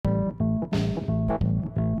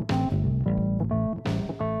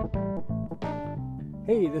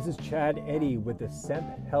Hey, this is Chad Eddy with the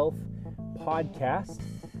SEMP Health Podcast,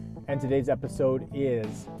 and today's episode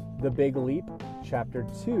is The Big Leap, Chapter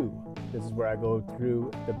 2. This is where I go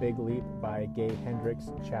through The Big Leap by Gay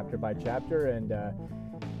Hendricks chapter by chapter and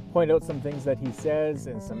point out some things that he says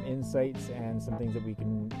and some insights and some things that we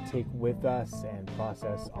can take with us and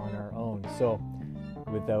process on our own. So,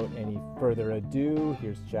 without any further ado,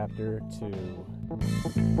 here's Chapter 2.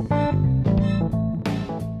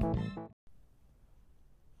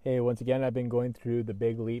 Hey, once again, I've been going through The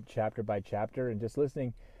Big Leap chapter by chapter and just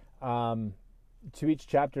listening to each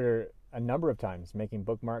chapter a number of times, making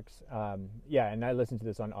bookmarks. And I listen to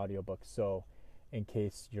this on audiobooks. So in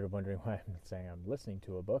case you're wondering why I'm saying I'm listening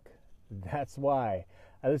to a book, that's why.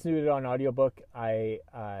 I listen to it on audiobook. I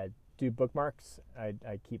do bookmarks. I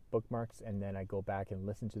keep bookmarks, and then I go back and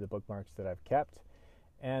listen to the bookmarks that I've kept.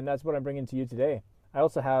 And that's what I'm bringing to you today. I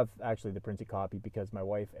also have actually the printed copy because my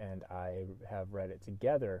wife and I have read it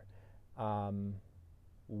together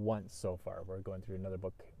once so far. We're going through another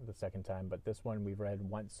book the second time, but this one we've read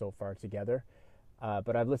once so far together.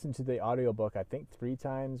 But I've listened to the audiobook, I think 3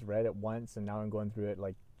 times, read it once, and now I'm going through it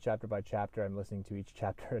like chapter by chapter. I'm listening to each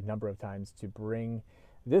chapter a number of times to bring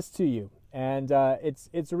this to you. And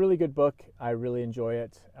it's a really good book. I really enjoy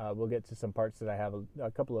it. We'll get to some parts that I have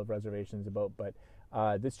a couple of reservations about, but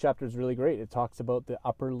this chapter is really great. It talks about the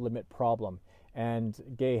upper limit problem. And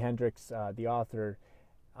Gay Hendricks, the author,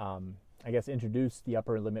 introduced the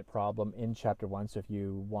upper limit problem in chapter 1. So if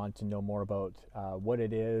you want to know more about what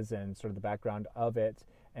it is and sort of the background of it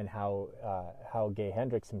and how Gay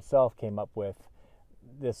Hendricks himself came up with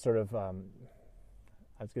this sort of, I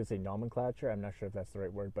was going to say nomenclature. I'm not sure if that's the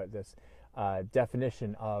right word, but this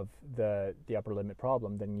definition of the upper limit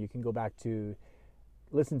problem, then you can go back to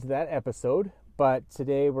listen to that episode. But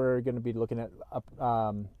today we're going to be looking at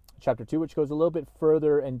chapter 2, which goes a little bit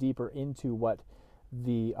further and deeper into what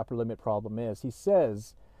the upper limit problem is. He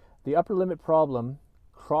says, the upper limit problem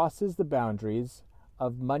crosses the boundaries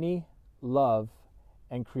of money, love,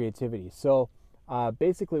 and creativity. So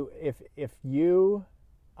basically, if you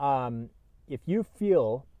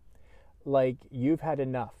feel like you've had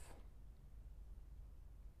enough,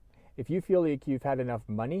 if you feel like you've had enough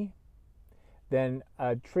money, then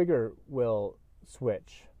a trigger will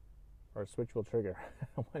switch, or a switch will trigger,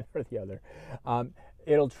 one or the other.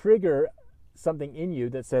 It'll trigger something in you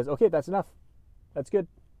that says, okay, that's enough. That's good.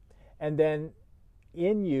 And then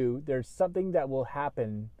in you, there's something that will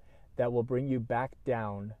happen that will bring you back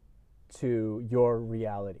down to your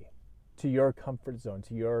reality, to your comfort zone,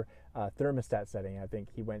 to your thermostat setting. I think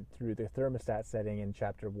he went through the thermostat setting in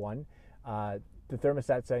chapter 1, the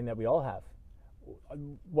thermostat setting that we all have.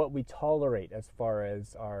 What we tolerate as far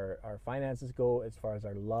as our finances go, as far as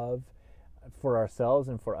our love for ourselves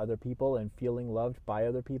and for other people and feeling loved by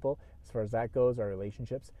other people, as far as that goes, our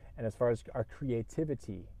relationships, and as far as our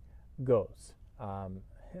creativity goes. And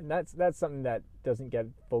that's something that doesn't get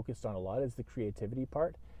focused on a lot, is the creativity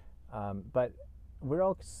part. But we're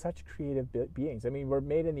all such creative beings. I mean, we're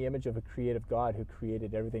made in the image of a creative God who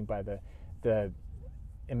created everything by the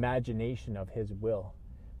imagination of his will.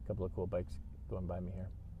 A couple of cool bikes going by me here.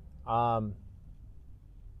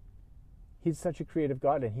 He's such a creative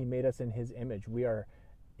God, and he made us in his image. We are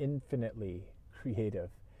infinitely creative,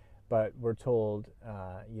 but we're told,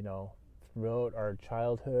 throughout our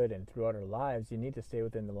childhood and throughout our lives, you need to stay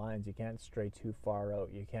within the lines. You can't stray too far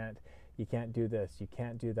out. You can't do this. You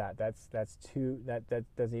can't do that. That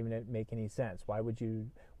doesn't even make any sense. Why would you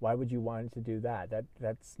want to do that?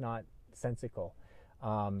 That's not sensical.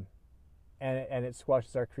 And it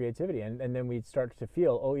squashes our creativity, and then we start to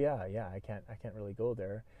feel, oh yeah, I can't really go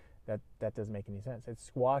there. That doesn't make any sense. It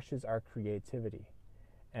squashes our creativity,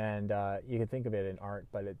 and you can think of it in art,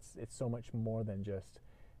 but it's so much more than just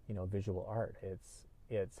visual art.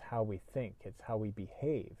 It's how we think. It's how we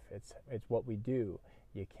behave. It's what we do.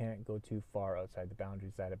 You can't go too far outside the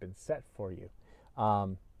boundaries that have been set for you,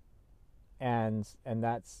 and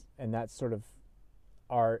that's sort of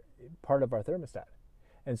our part of our thermostat.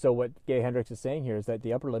 And so what Gay Hendricks is saying here is that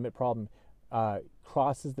the upper limit problem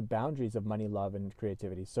crosses the boundaries of money, love, and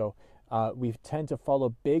creativity. So we tend to follow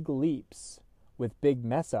big leaps with big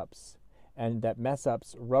mess-ups, and that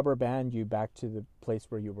mess-ups rubber band you back to the place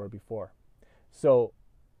where you were before. So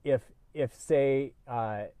if say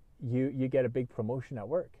you get a big promotion at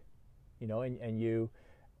work, and you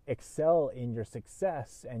excel in your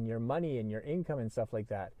success and your money and your income and stuff like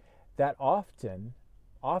that, that often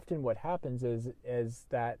what happens is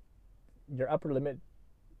that your upper limit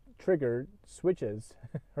trigger switches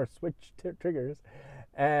or triggers,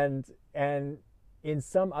 and in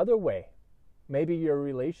some other way, maybe your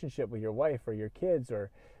relationship with your wife or your kids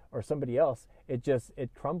or or somebody else, it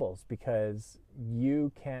crumbles because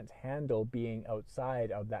you can't handle being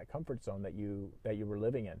outside of that comfort zone that you were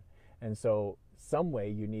living in. And so some way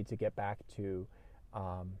you need to get back to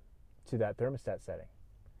that thermostat setting.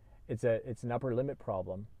 It's an upper limit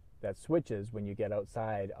problem that switches when you get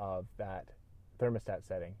outside of that thermostat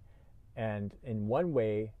setting. And in one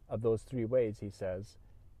way of those three ways, he says,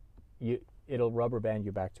 it'll rubber band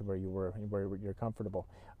you back to where you were, where you're comfortable.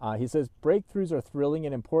 He says breakthroughs are thrilling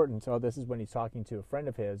and important. So this is when he's talking to a friend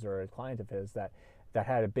of his or a client of his that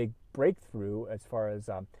had a big breakthrough as far as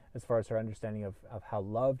her understanding of how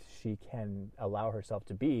loved she can allow herself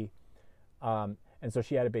to be. And so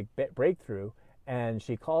she had a big breakthrough, and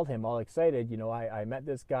she called him all excited. I met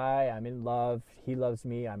this guy. I'm in love. He loves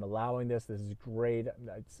me. I'm allowing this. This is great.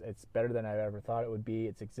 It's better than I ever thought it would be.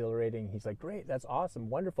 It's exhilarating. He's like, great. That's awesome.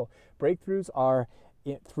 Wonderful. Breakthroughs are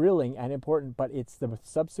thrilling and important, but it's the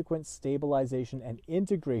subsequent stabilization and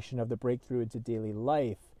integration of the breakthrough into daily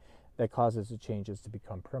life that causes the changes to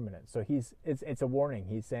become permanent. So it's a warning.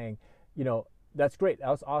 He's saying, that's great.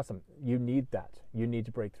 That's awesome. You need that. You need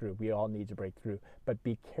to break through. We all need to break through. But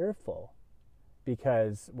be careful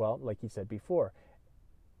because, well, like he said before,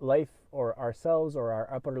 life or ourselves or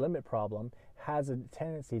our upper limit problem has a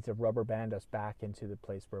tendency to rubber band us back into the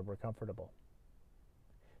place where we're comfortable.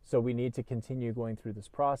 So we need to continue going through this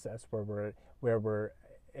process where we're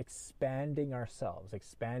expanding ourselves,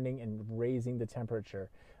 expanding and raising the temperature,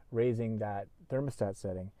 raising that thermostat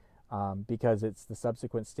setting. Because it's the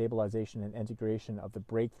subsequent stabilization and integration of the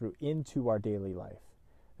breakthrough into our daily life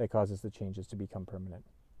that causes the changes to become permanent.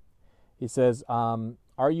 He says,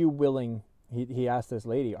 are you willing, he asked this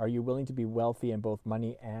lady, are you willing to be wealthy in both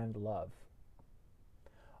money and love?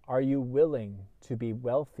 Are you willing to be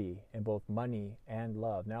wealthy in both money and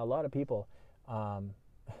love? Now, a lot of people,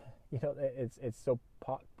 it's so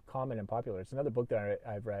common and popular. It's another book that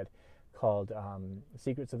I've read called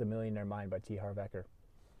Secrets of the Millionaire Mind by T. Harv Eker.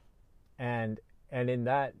 And in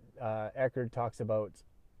that, Eckerd talks about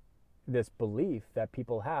this belief that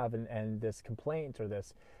people have and this complaint or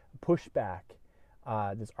this pushback,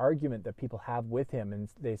 this argument that people have with him. And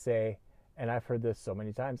they say, and I've heard this so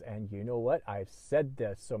many times, and you know what? I've said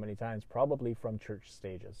this so many times, probably from church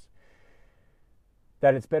stages,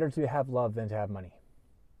 that it's better to have love than to have money.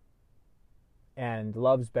 And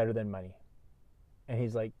love's better than money. And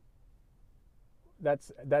he's like,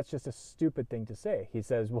 that's just a stupid thing to say. He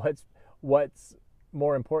says, what's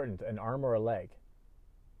more important, an arm or a leg?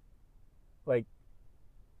 Like,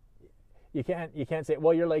 you can't say,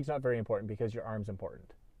 well, your leg's not very important because your arm's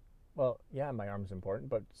important. Well, yeah, my arm's important,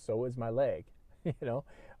 but so is my leg.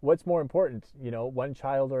 What's more important? One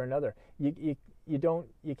child or another. You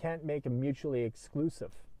can't make them mutually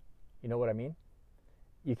exclusive. You know what I mean?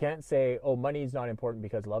 You can't say, oh, money's not important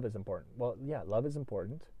because love is important. Well, yeah, love is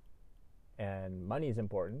important. And money is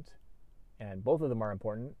important, and both of them are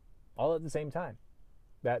important all at the same time.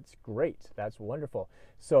 That's great. That's wonderful.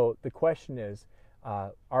 So the question is,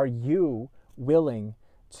 are you willing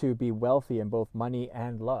to be wealthy in both money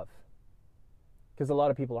and love? Because a lot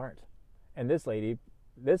of people aren't. And this lady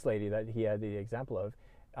that he had the example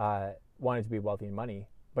of wanted to be wealthy in money,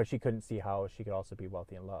 but she couldn't see how she could also be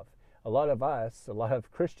wealthy in love. A lot of us, a lot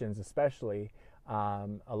of Christians especially,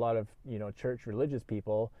 a lot of church religious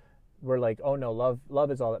people, we're like, oh no, love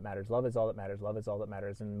is all that matters. Love is all that matters. Love is all that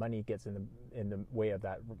matters, and money gets in the way of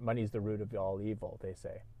that. Money is the root of all evil, they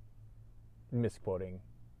say, misquoting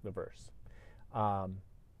the verse.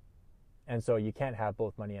 And so you can't have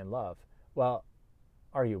both money and love. Well,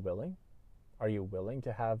 are you willing? Are you willing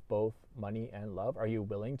to have both money and love? Are you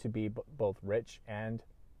willing to be both rich and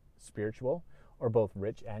spiritual, or both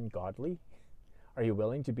rich and godly? Are you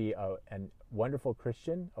willing to be a wonderful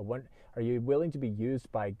Christian? Are you willing to be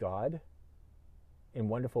used by God in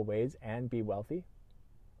wonderful ways and be wealthy?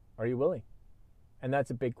 Are you willing? And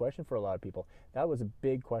that's a big question for a lot of people. That was a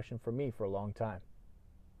big question for me for a long time.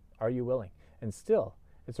 Are you willing? And still,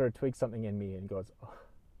 it sort of tweaks something in me and goes, oh,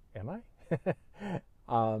 am I?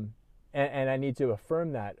 And I need to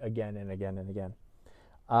affirm that again and again and again.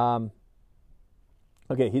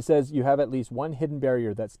 Okay, he says you have at least one hidden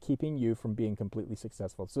barrier that's keeping you from being completely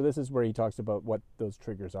successful. So this is where he talks about what those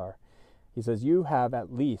triggers are. He says you have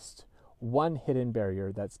at least one hidden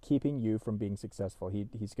barrier that's keeping you from being successful.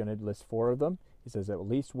 He's going to list 4 of them. He says at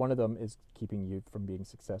least one of them is keeping you from being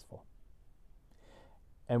successful.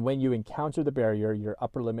 And when you encounter the barrier, your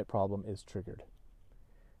upper limit problem is triggered.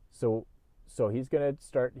 So he's going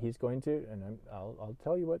to, and I'll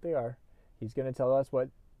tell you what they are. He's going to tell us what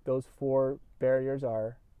those 4 barriers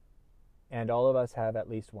are, and all of us have at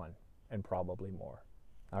least one, and probably more.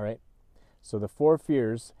 All right? So the 4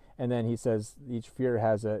 fears, And then he says each fear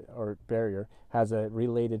or barrier has a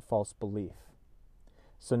related false belief.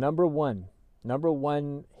 So number one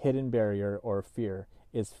hidden barrier or fear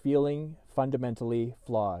is feeling fundamentally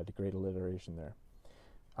flawed. Great alliteration there.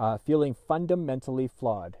 Feeling fundamentally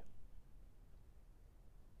flawed.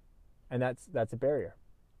 And that's a barrier.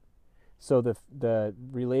 So the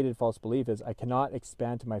related false belief is I cannot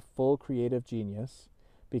expand to my full creative genius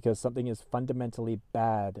because something is fundamentally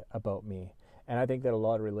bad about me. And I think that a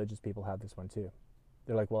lot of religious people have this one too.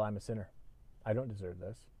 They're like, well, I'm a sinner. I don't deserve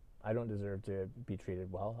this. I don't deserve to be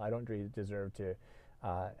treated well. I don't deserve to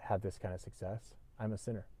have this kind of success. I'm a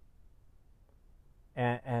sinner.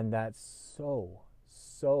 And that's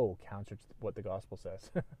so counter to what the gospel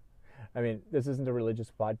says. I mean, this isn't a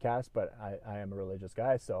religious podcast, but I am a religious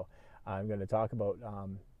guy, so I'm going to talk about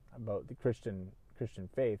the Christian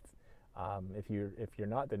faith. If you're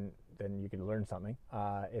not, then you can learn something.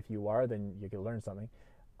 If you are, then you can learn something.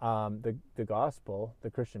 The gospel,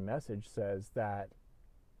 the Christian message says that,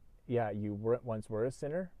 yeah, you once were a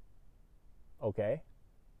sinner, okay,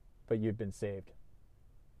 but you've been saved,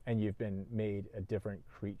 and you've been made a different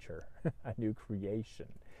creature, a new creation,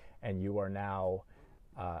 and you are now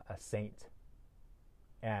a saint,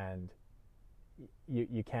 and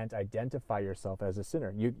you can't identify yourself as a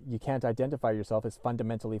sinner. You can't identify yourself as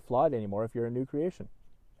fundamentally flawed anymore if you're a new creation.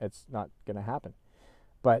 It's not going to happen.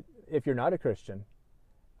 But if you're not a Christian,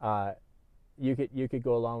 you could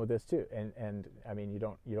go along with this too. And I mean, you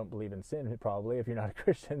don't believe in sin probably if you're not a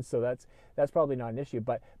Christian, so that's probably not an issue.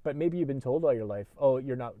 But maybe you've been told all your life, oh,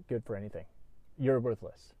 you're not good for anything, you're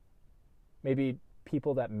worthless. Maybe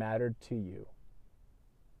people that mattered to you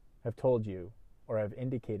have told you or have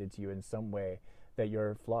indicated to you in some way that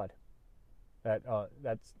you're flawed, that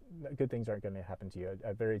good things aren't going to happen to you.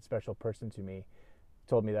 A very special person to me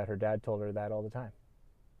told me that her dad told her that all the time.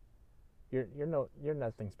 You're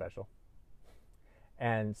nothing special.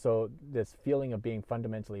 And so this feeling of being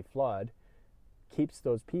fundamentally flawed keeps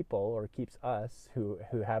those people, or keeps us who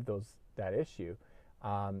have that issue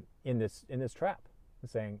in this trap,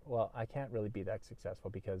 saying, well, I can't really be that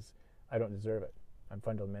successful because I don't deserve it. I'm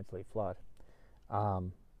fundamentally flawed.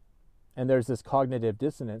 And there's this cognitive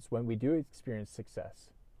dissonance when we do experience success,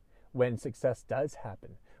 when success does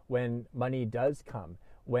happen, when money does come,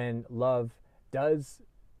 when love does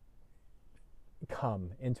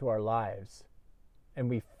come into our lives, and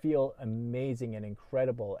we feel amazing and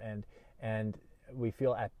incredible, and we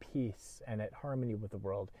feel at peace and at harmony with the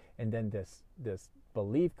world. And then this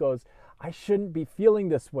belief goes, I shouldn't be feeling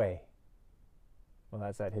this way. Well,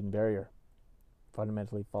 that's that hidden barrier.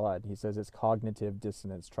 Fundamentally flawed. He says it's cognitive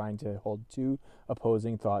dissonance, trying to hold two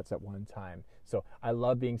opposing thoughts at one time. So I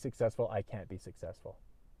love being successful. I can't be successful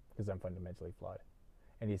because I'm fundamentally flawed.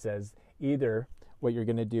 And he says either what you're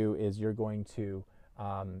going to do is you're going to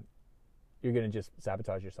just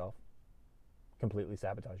sabotage yourself, completely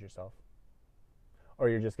sabotage yourself, or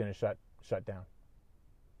you're just going to shut down.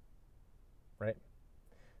 Right?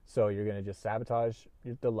 So you're going to just sabotage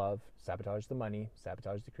the love, sabotage the money,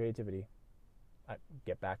 sabotage the creativity.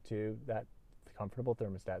 Get back to that comfortable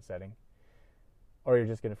thermostat setting, or you're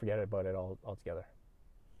just going to forget about it altogether.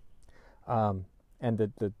 And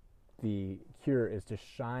the cure is to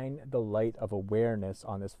shine the light of awareness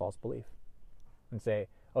on this false belief and say,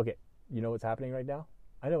 okay, you know what's happening right now?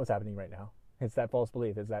 I know what's happening right now. It's that false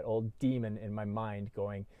belief. It's that old demon in my mind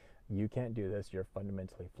going, you can't do this. You're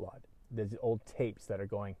fundamentally flawed. There's old tapes that are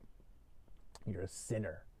going, you're a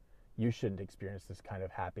sinner. You shouldn't experience this kind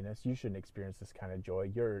of happiness. You shouldn't experience this kind of joy.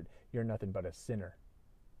 You're nothing but a sinner.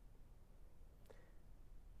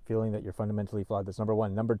 Feeling that you're fundamentally flawed. That's number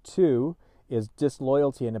one. Number two is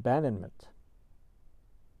disloyalty and abandonment.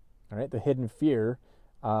 All right, the hidden fear,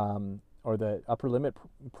 or the upper limit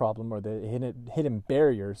problem, or the hidden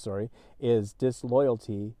barrier, is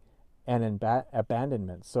disloyalty and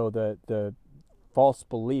abandonment. So the false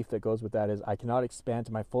belief that goes with that is I cannot expand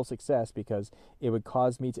to my full success because it would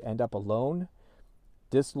cause me to end up alone,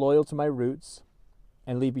 disloyal to my roots,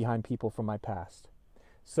 and leave behind people from my past.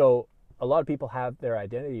 So a lot of people have their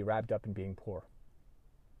identity wrapped up in being poor.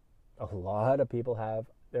 A lot of people have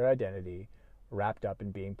their identity wrapped up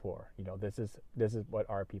in being poor. You know, this is what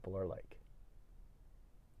our people are like.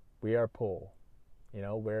 We are poor. You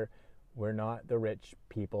know, we're not the rich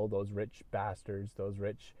people, those rich bastards, those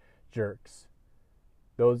rich jerks.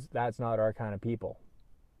 That's not our kind of people.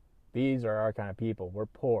 These are our kind of people. We're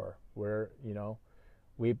poor.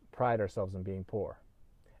 We pride ourselves in being poor.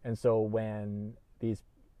 And so when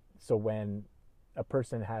a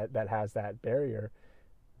person that has that barrier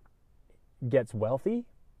gets wealthy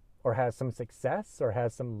or has some success or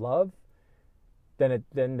has some love, then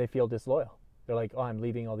they feel disloyal. They're like, oh, I'm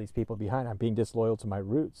leaving all these people behind. I'm being disloyal to my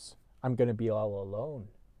roots. I'm going to be all alone.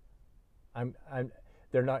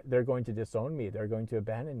 They're going to disown me. They're going to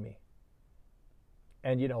abandon me.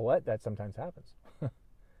 And you know what? That sometimes happens.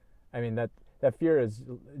 I mean, that fear is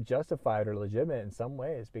justified or legitimate in some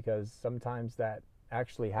ways, because sometimes that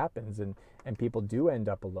actually happens, and people do end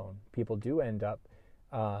up alone. People do end up,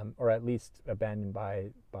 or at least abandoned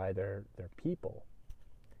by their people.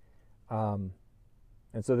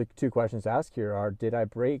 And so the two questions asked here are, did I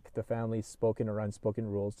break the family's spoken or unspoken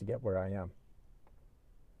rules to get where I am?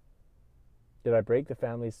 Did I break the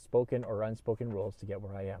family's spoken or unspoken rules to get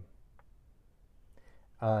where I am?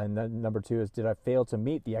 And then number two is, did I fail to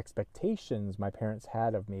meet the expectations my parents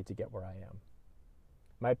had of me to get where I am?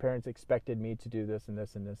 My parents expected me to do this and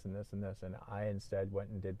this and this and this and this, and I instead went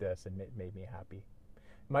and did this, and it made me happy.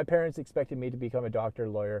 My parents expected me to become a doctor,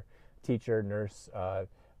 lawyer, teacher, nurse,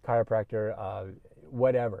 chiropractor,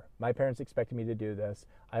 whatever. My parents expected me to do this.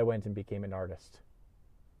 I went and became an artist.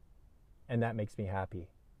 And that makes me happy.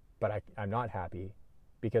 But I'm not happy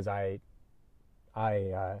because I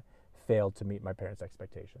failed to meet my parents'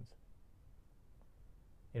 expectations.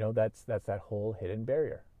 You know, that's that whole hidden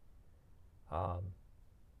barrier.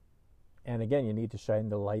 And again, you need to shine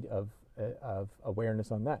the light of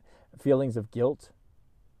awareness on that. Feeling of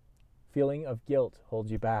guilt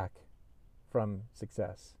holds you back from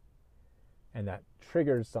success. And that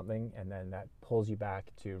triggers something, and then that pulls you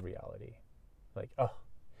back to reality. Like, oh,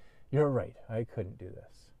 you're right, I couldn't do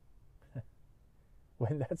this.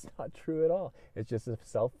 When that's not true at all. It's just a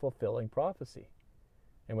self-fulfilling prophecy.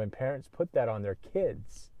 And when parents put that on their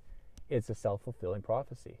kids, it's a self-fulfilling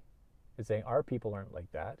prophecy. It's saying, our people aren't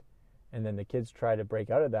like that. And then the kids try to break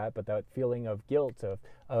out of that, but that feeling of guilt,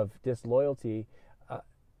 of disloyalty,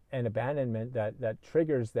 and abandonment that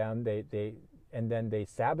triggers them, and then they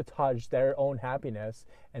sabotage their own happiness,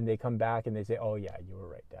 and they come back and they say, oh yeah, you were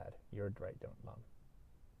right, Dad. You're right, Mom.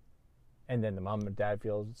 And then the mom and dad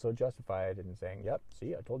feels so justified in saying, yep,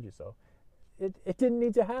 see, I told you so. It didn't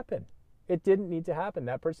need to happen. It didn't need to happen.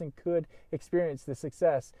 That person could experience the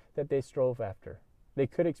success that they strove after. They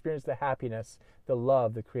could experience the happiness, the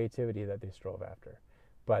love, the creativity that they strove after.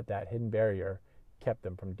 But that hidden barrier kept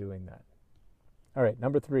them from doing that. All right,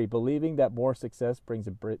 number 3, believing that more success brings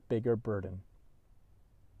a bigger burden.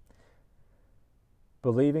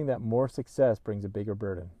 Believing that more success brings a bigger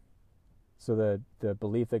burden. So the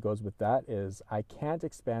belief that goes with that is, I can't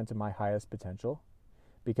expand to my highest potential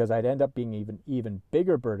because I'd end up being even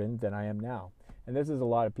bigger burden than I am now. And this is a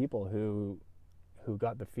lot of people who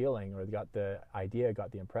got the feeling, or got the idea,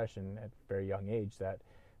 got the impression at a very young age that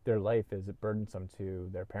their life is burdensome to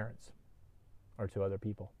their parents or to other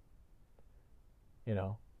people. You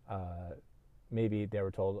know, maybe they were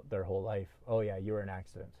told their whole life, oh yeah, you were an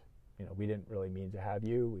accident. You know, we didn't really mean to have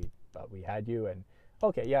you, but we had you, and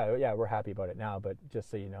okay, yeah, we're happy about it now, but just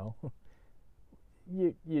so you know,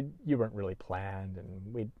 you weren't really planned,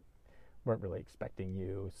 and we weren't really expecting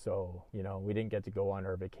you, so, you know, we didn't get to go on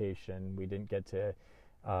our vacation, we didn't get to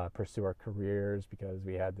pursue our careers because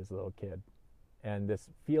we had this little kid. And this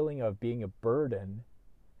feeling of being a burden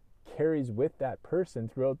carries with that person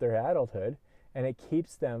throughout their adulthood, and it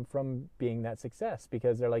keeps them from being that success,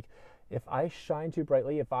 because they're like, if I shine too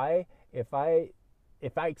brightly, if I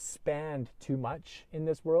expand too much in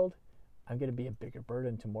this world, I'm going to be a bigger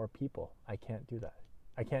burden to more people. I can't do that.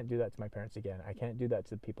 I can't do that to my parents again. I can't do that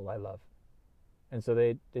to the people I love. And so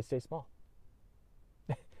they stay small.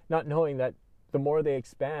 Not knowing that the more they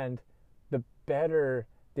expand, the better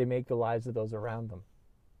they make the lives of those around them.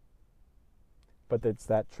 But it's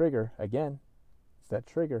that trigger, again, it's that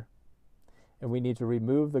trigger. And we need to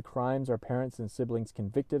remove the crimes our parents and siblings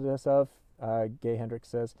convicted us of, Gay Hendricks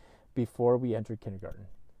says, before we enter kindergarten.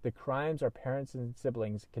 The crimes our parents and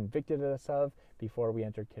siblings convicted us of before we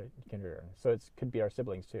enter kindergarten. So it could be our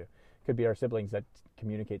siblings too. It could be our siblings that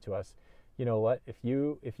communicate to us, you know what, if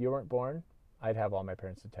you weren't born, I'd have all my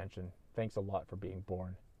parents' attention. Thanks a lot for being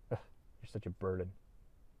born. Ugh, you're such a burden.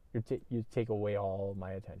 You take away all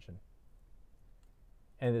my attention.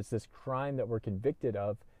 And it's this crime that we're convicted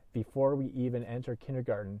of before we even enter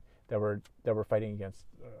kindergarten that we're fighting against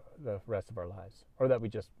the rest of our lives, or that we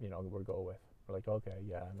just, you know, we'll go with. We're like, okay,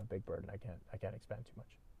 yeah, I'm a big burden. I can't expand too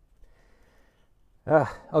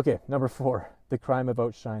much. Okay, number 4, the crime of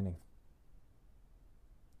outshining.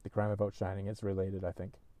 The crime of outshining is related, I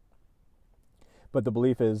think. But the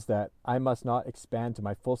belief is that I must not expand to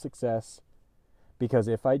my full success, because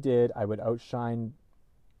if I did, I would outshine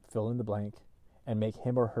fill in the blank and make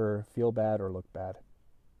him or her feel bad or look bad.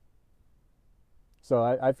 So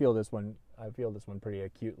I feel this one. I feel this one pretty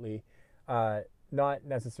acutely, not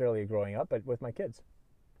necessarily growing up, but with my kids.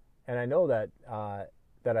 And I know that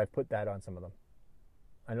that I've put that on some of them.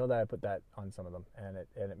 I know that I put that on some of them, and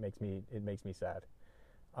it makes me sad.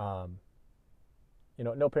 Um,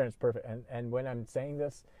 no parent's perfect. And when I'm saying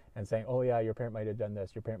this and saying, oh yeah, your parent might have done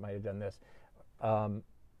this, your parent might have done this, um,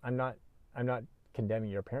 I'm not condemning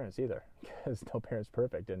your parents either, because no parent's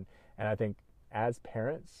perfect. And I think as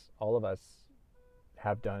parents, all of us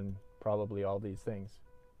have done probably all these things.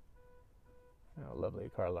 Oh, lovely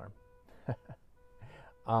car alarm.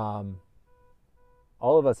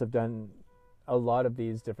 All of us have done a lot of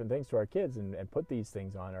these different things to our kids and put these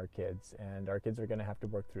things on our kids, and our kids are going to have to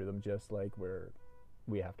work through them just like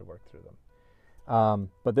we have to work through them.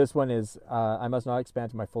 But this one is, I must not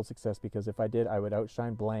expand to my full success, because if I did, I would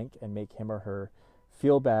outshine blank and make him or her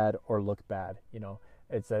feel bad or look bad.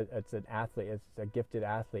 It's an athlete, it's a gifted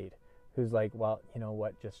athlete who's like, well, you know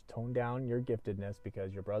what, just tone down your giftedness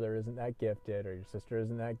because your brother isn't that gifted or your sister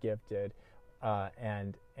isn't that gifted,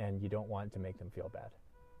 and you don't want to make them feel bad.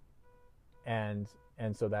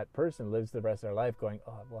 And so that person lives the rest of their life going,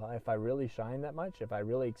 oh, well, if I really shine that much, if I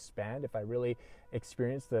really expand, if I really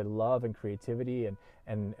experience the love and creativity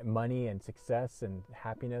and money and success and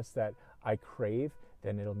happiness that I crave,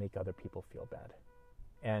 then it'll make other people feel bad.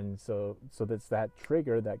 And so that's that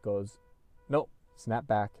trigger that goes, nope, snap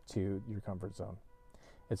back to your comfort zone.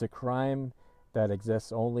 It's a crime that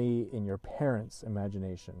exists only in your parents'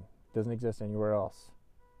 imagination. It doesn't exist anywhere else.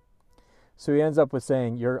 So he ends up with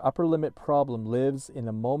saying, your upper limit problem lives in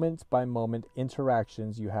the moment-by-moment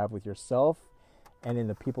interactions you have with yourself and in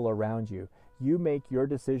the people around you. You make your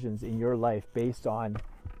decisions in your life based on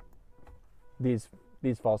these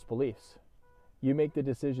false beliefs. You make the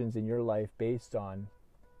decisions in your life based on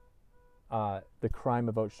the crime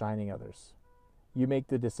of outshining others. You make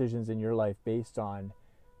the decisions in your life based on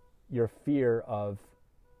your fear of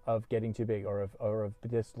getting too big or of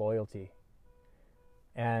disloyalty.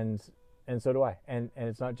 And so do I. And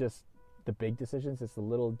it's not just the big decisions, it's the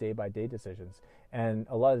little day-by-day decisions. And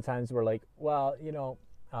a lot of the times we're like, well,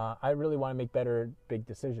 I really want to make better big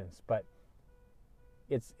decisions. But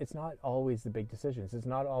it's not always the big decisions. It's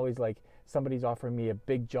not always like somebody's offering me a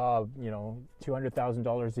big job,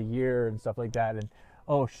 $200,000 a year and stuff like that. And,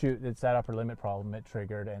 oh, shoot, it's that upper limit problem it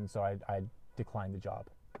triggered. And so I declined the job.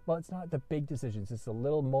 Well, it's not the big decisions. It's the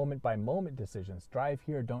little moment-by-moment decisions. Drive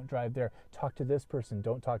here, don't drive there. Talk to this person,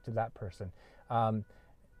 don't talk to that person.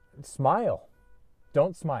 Smile,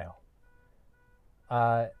 don't smile.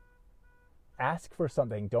 Ask for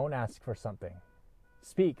something, don't ask for something.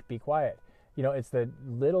 Speak, be quiet. It's the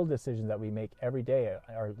little decisions that we make every day,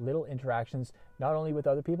 our little interactions, not only with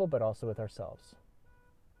other people, but also with ourselves.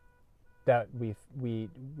 That we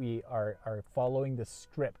are following the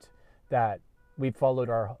script that we've followed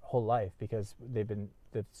our whole life because the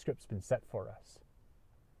script's been set for us.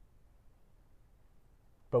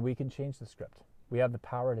 But we can change the script. We have the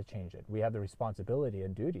power to change it. We have the responsibility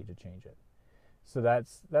and duty to change it. So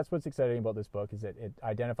that's what's exciting about this book, is it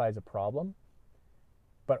identifies a problem,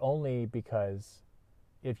 but only because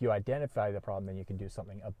if you identify the problem, then you can do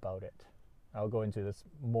something about it. I'll go into this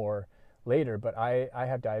more later, but I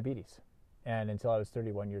have diabetes. And until I was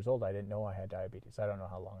 31 years old, I didn't know I had diabetes. I don't know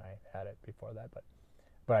how long I had it before that,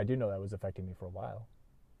 but I do know that was affecting me for a while.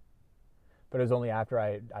 But it was only after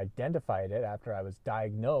I identified it, after I was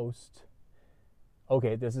diagnosed,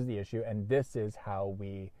 okay, this is the issue, and this is how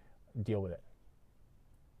we deal with it,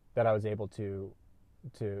 that I was able to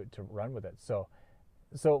run with it. So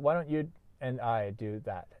why don't you and I do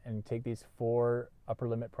that and take these 4 upper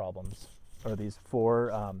limit problems, or these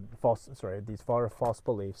 4 false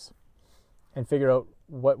beliefs, and figure out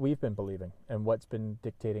what we've been believing and what's been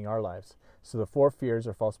dictating our lives. So the 4 fears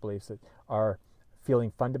or false beliefs that are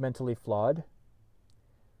feeling fundamentally flawed,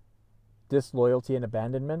 disloyalty and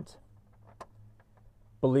abandonment,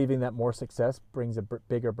 believing that more success brings a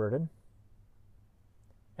bigger burden,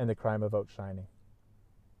 and the crime of outshining.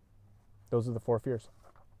 Those are the 4 fears.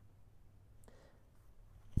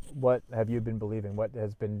 What have you been believing? What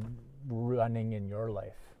has been running in your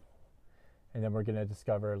life? And then we're going to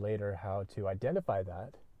discover later how to identify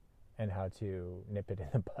that and how to nip it in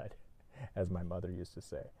the bud, as my mother used to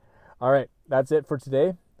say. All right, that's it for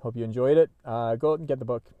today. Hope you enjoyed it. Go out and get the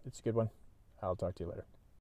book. It's a good one. I'll talk to you later.